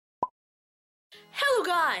Hello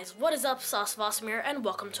guys, what is up? Sauce of Awesome here, and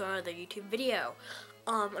welcome to another YouTube video.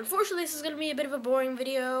 Unfortunately this is going to be a bit of a boring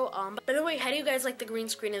video, but by the way, how do you guys like the green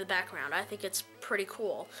screen in the background? I think it's pretty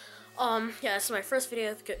cool. Yeah, this is my first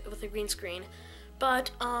video with a green screen,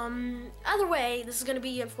 but, either way, this is going to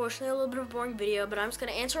be, unfortunately, a little bit of a boring video, but I'm just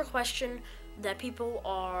going to answer a question that people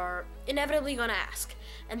are inevitably going to ask,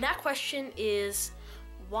 and that question is,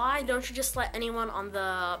 why don't you just let anyone on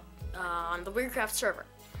the Weirdcraft server?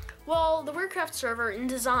 Well, the Weirdcraft server in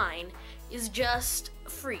design is just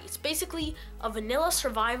free. It's basically a vanilla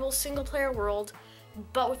survival single-player world,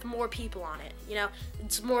 but with more people on it. You know,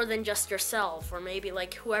 it's more than just yourself, or maybe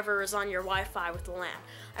like whoever is on your Wi-Fi with the LAN.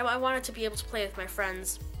 I wanted to be able to play with my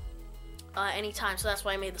friends anytime, so that's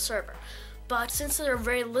why I made the server. But since there are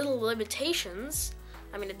very little limitations,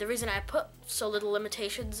 I mean, the reason I put so little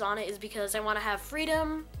limitations on it is because I want to have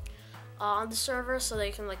freedom on the server, so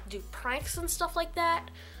they can like do pranks and stuff like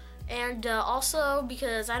that. And also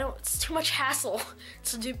because it's too much hassle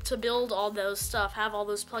to build all those stuff, have all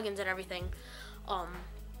those plugins and everything.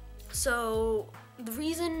 So the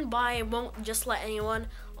reason why I won't just let anyone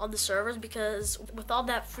on the server is because with all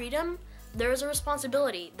that freedom, there's a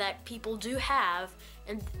responsibility that people do have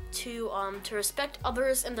and to respect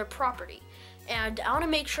others and their property. And I want to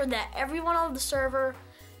make sure that everyone on the server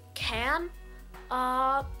can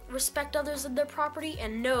respect others and their property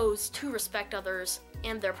and knows to respect others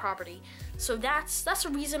and their property. So that's the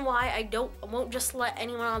reason why I won't just let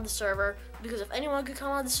anyone on the server, because if anyone could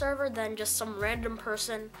come on the server, then just some random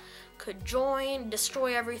person could join,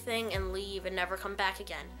 destroy everything, and leave and never come back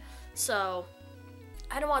again. So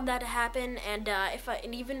I don't want that to happen, and I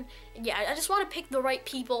just want to pick the right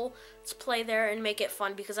people to play there and make it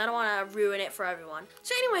fun, because I don't want to ruin it for everyone.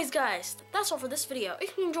 So anyways guys, that's all for this video.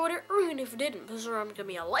 If you enjoyed it, or even if you didn't, please remember to give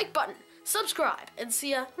me a like button, subscribe, and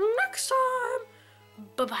see ya next time.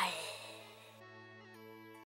 Bye-bye.